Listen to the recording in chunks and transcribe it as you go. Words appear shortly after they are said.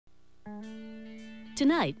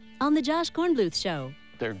tonight on The Josh Kornbluth Show.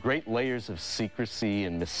 There are great layers of secrecy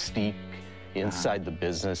and mystique inside the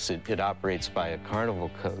business. It operates by a carnival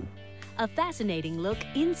code. A fascinating look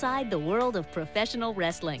inside the world of professional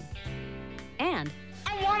wrestling. And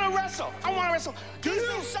I want to wrestle. I want to wrestle. Is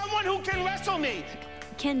there someone who can wrestle me?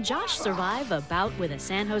 can Josh survive a bout with a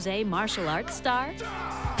San Jose martial arts star?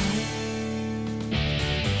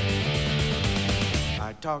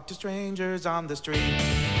 I talk to strangers on the street,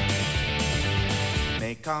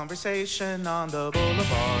 make conversation on the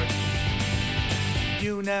boulevard.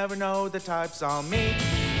 You never know the types I'll meet.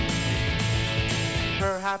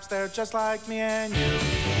 Perhaps they're just like me and you.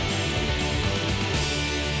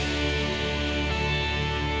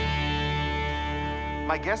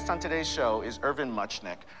 My guest on today's show is Irvin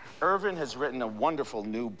Muchnick. Irvin has written a wonderful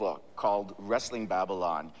new book called Wrestling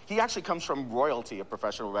Babylon. He actually comes from royalty of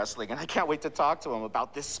professional wrestling, and I can't wait to talk to him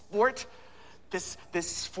about this sport,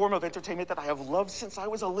 this form of entertainment that I have loved since I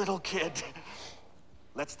was a little kid.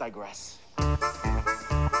 Let's digress.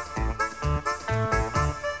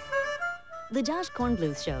 The Josh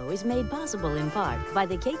Kornbluth Show is made possible in part by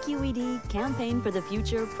the KQED Campaign for the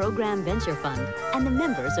Future Program Venture Fund and the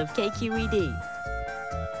members of KQED.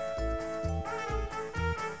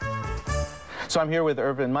 So I'm here with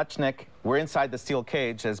Irvin Muchnick. We're inside the steel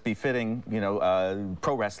cage, as befitting,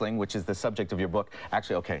 pro wrestling, which is the subject of your book.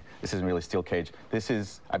 Actually, okay, this isn't really steel cage. This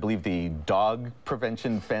is, I believe, the dog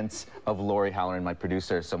prevention fence of Lori Halloran, my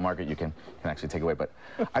producer. So Margaret, you can actually take away. But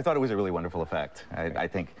I thought it was a really wonderful effect, I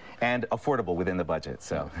think, and affordable within the budget.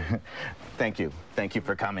 So thank you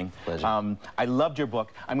for coming. Pleasure. I loved your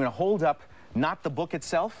book. I'm going to hold up not the book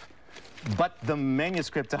itself, but the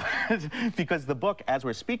manuscript of it, because the book, as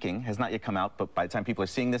we're speaking, has not yet come out, but by the time people are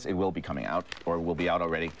seeing this, it will be coming out, or will be out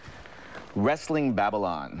already. Wrestling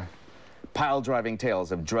Babylon, pile-driving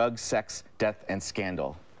tales of drugs, sex, death, and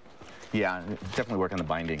scandal. Yeah, definitely work on the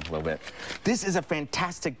binding a little bit. This is a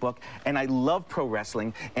fantastic book, and I love pro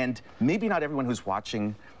wrestling, and maybe not everyone who's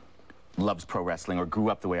watching loves pro wrestling or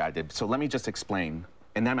grew up the way I did, so let me just explain.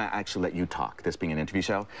 And then I actually let you talk, this being an interview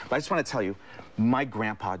show. But I just want to tell you, my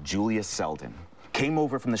grandpa, Julius Selden, came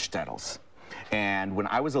over from the Stettles. And when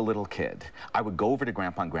I was a little kid, I would go over to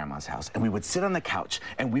Grandpa and Grandma's house, and we would sit on the couch,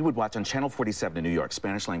 and we would watch on Channel 47 in New York,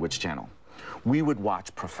 Spanish language channel. We would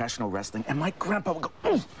watch professional wrestling, and my grandpa would go,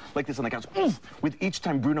 oof, like this on the couch, oof, with each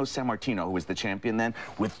time Bruno Sammartino, who was the champion then,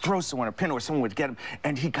 would throw someone a pin or someone would get him,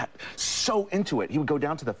 and he got so into it. He would go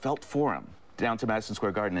down to the Felt Forum, down to Madison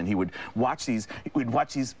Square Garden, and he would watch these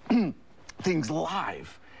things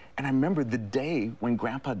live. And I remember the day when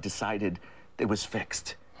Grandpa decided it was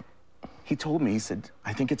fixed. He told me, he said,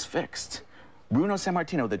 I think it's fixed. Bruno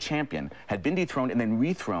Sammartino, the champion, had been dethroned and then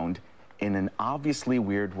rethroned in an obviously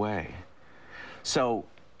weird way. So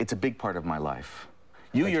it's a big part of my life.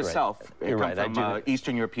 You That's yourself right. You're come right. from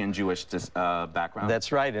Eastern European Jewish background.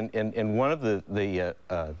 That's right, and one of the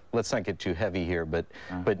let's not get too heavy here, but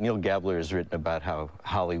Neil Gabler has written about how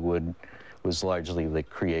Hollywood was largely the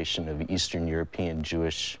creation of Eastern European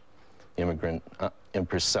Jewish immigrant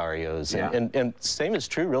impresarios, yeah. and same is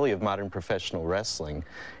true really of modern professional wrestling.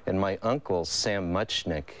 And my uncle Sam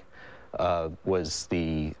Muchnick was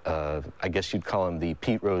the I guess you'd call him the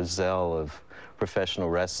Pete Rozelle of professional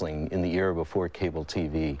wrestling in the era before cable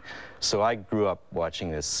TV. So I grew up watching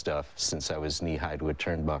this stuff since I was knee-high to a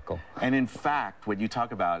turnbuckle. And in fact, what you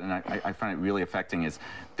talk about, and I find it really affecting, is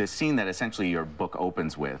the scene that essentially your book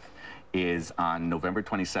opens with is on November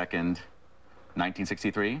 22nd,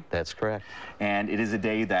 1963. That's correct. And it is a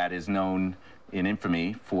day that is known in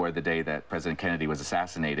infamy for the day that President Kennedy was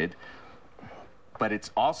assassinated. But it's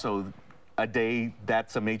also a day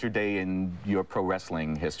that's a major day in your pro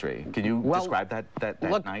wrestling history. Can you describe that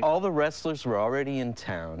look, night? All the wrestlers were already in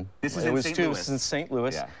town. This is in St. Louis. It was in St.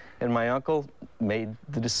 Louis, yeah. And my uncle made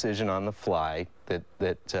the decision on the fly that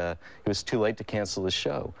it was too late to cancel the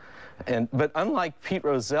show. But unlike Pete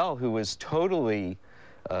Rozelle, who was totally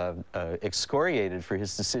excoriated for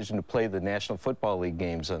his decision to play the National Football League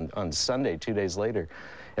games on Sunday, 2 days later,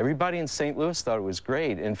 everybody in St. Louis thought it was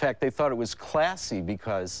great. In fact, they thought it was classy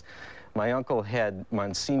because my uncle had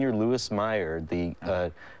Monsignor Louis Meyer,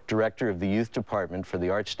 the director of the youth department for the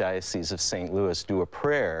Archdiocese of St. Louis, do a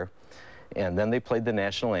prayer, and then they played the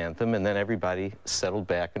national anthem, and then everybody settled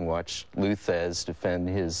back and watched Lou Thez defend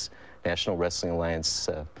his National Wrestling Alliance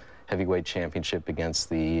heavyweight championship against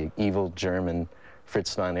the evil German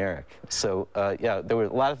Fritz von Erich. So, yeah, there was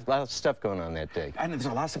a lot of stuff going on that day. And there's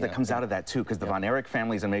a lot of stuff that comes out of that, too, because the von Erich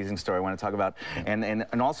family is an amazing story I want to talk about. And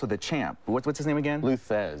also the champ. What's his name again? Lou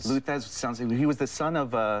Thez. Lou Thez sounds like he was the son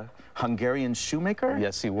of a Hungarian shoemaker?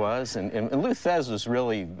 Yes, he was. And Lou Thez was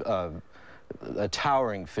really a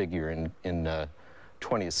towering figure in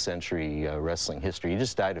 20th century wrestling history. He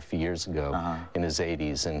just died a few years ago in his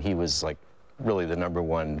 80s, and he was like really the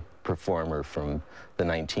 #1 performer from the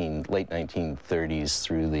late 1930s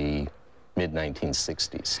through the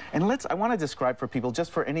mid-1960s. And I want to describe for people,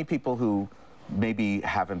 just for any people who maybe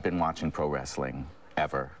haven't been watching pro wrestling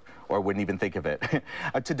ever, or wouldn't even think of it,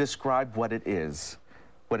 to describe what it is.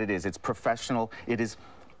 It's professional.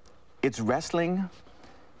 It's wrestling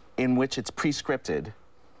in which it's pre-scripted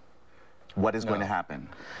what is going to happen.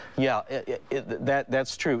 Yeah,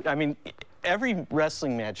 that's true. I mean, every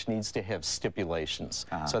wrestling match needs to have stipulations.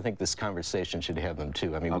 So I think this conversation should have them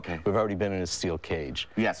too. I mean, we've already been in a steel cage.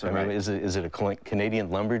 Yes, I mean, is it a Canadian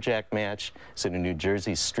lumberjack match? Is it a New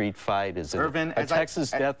Jersey street fight? Is it Irvin, a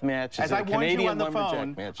Texas death match? Is it a Canadian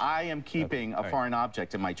lumberjack match? I am keeping a foreign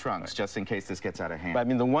object in my trunks just in case this gets out of hand. But, I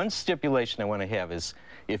mean, the one stipulation I want to have is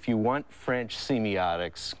if you want French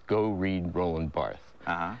semiotics, go read Roland Barthes.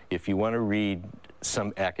 If you want to read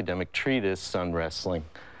some academic treatise on wrestling,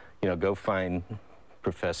 you know, go find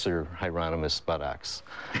Professor Hieronymus Buttocks.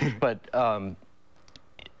 But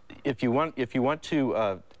if you want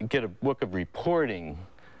to get a book of reporting,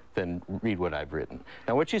 then read what I've written.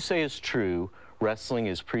 Now, what you say is true. Wrestling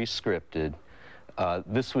is pre-scripted.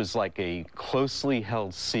 This was like a closely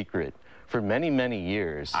held secret for many, many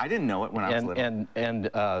years. I didn't know it when I was little. And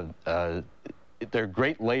there are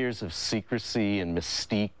great layers of secrecy and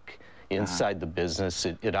mystique inside the business.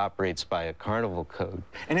 It operates by a carnival code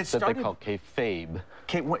that they call kayfabe.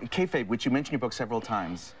 Kayfabe, which you mentioned in your book several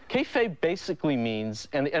times. Kayfabe basically means,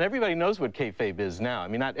 and everybody knows what kayfabe is now. I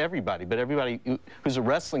mean, not everybody, but everybody who's a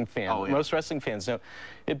wrestling fan, most wrestling fans know.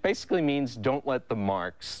 It basically means don't let the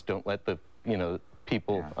marks, don't let the, you know,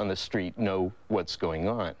 people on the street know what's going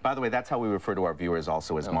on. By the way, that's how we refer to our viewers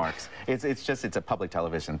also as marks. It's a public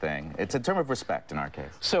television thing. It's a term of respect in our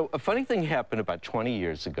case. So a funny thing happened about 20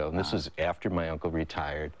 years ago, and this was after my uncle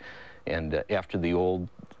retired, and after the old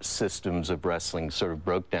systems of wrestling sort of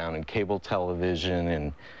broke down, and cable television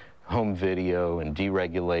and home video and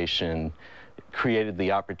deregulation created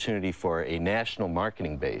the opportunity for a national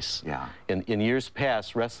marketing base. In years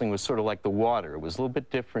past, wrestling was sort of like the water. It was a little bit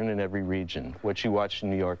different in every region. What you watched in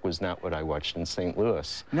New York was not what I watched in St.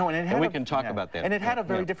 Louis. No, and we can talk about that. And it had a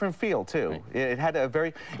very different feel too. It had a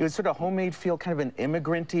it was sort of homemade feel, kind of an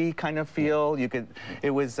immigrant-y kind of feel. It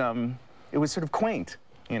was sort of quaint,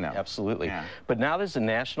 you know. Absolutely. But now there's a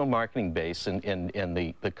national marketing base, and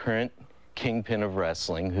the current kingpin of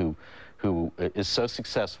wrestling, who is so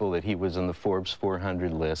successful that he was on the Forbes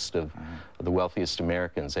 400 list of the wealthiest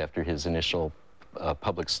Americans after his initial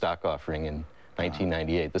public stock offering in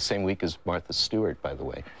 1998, the same week as Martha Stewart, by the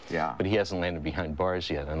way. But he hasn't landed behind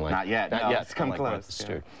bars yet, unlike... Not yet. Not yet, it's come close. Martha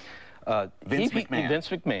Stewart. Vince McMahon. Vince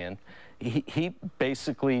McMahon, he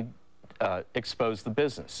basically exposed the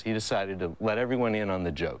business. He decided to let everyone in on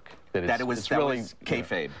the joke. That it was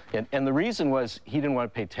kayfabe. And the reason was he didn't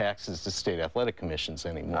want to pay taxes to state athletic commissions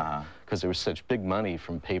anymore because there was such big money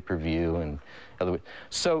from pay-per-view and other.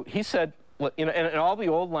 So he said, you know, and all the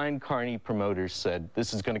old line carny promoters said,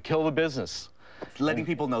 this is going to kill the business. Letting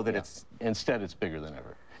people know that it's... Instead, it's bigger than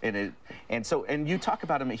ever. And you talk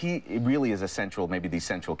about him, he really is a central, maybe the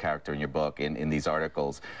central character in your book, in these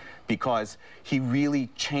articles, because he really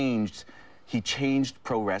changed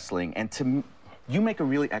pro wrestling. And you make a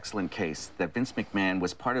really excellent case that Vince McMahon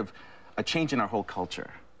was part of a change in our whole culture.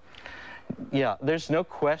 Yeah, there's no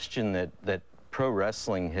question that pro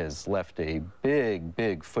wrestling has left a big,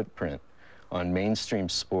 big footprint on mainstream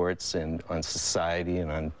sports and on society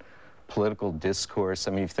and on political discourse.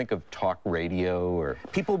 I mean, you think of talk radio or...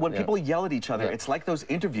 When people yell at each other, it's like those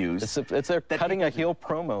interviews. It's they're cutting a heel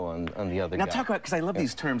promo on the other guy. Now talk about, because I love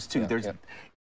these terms too.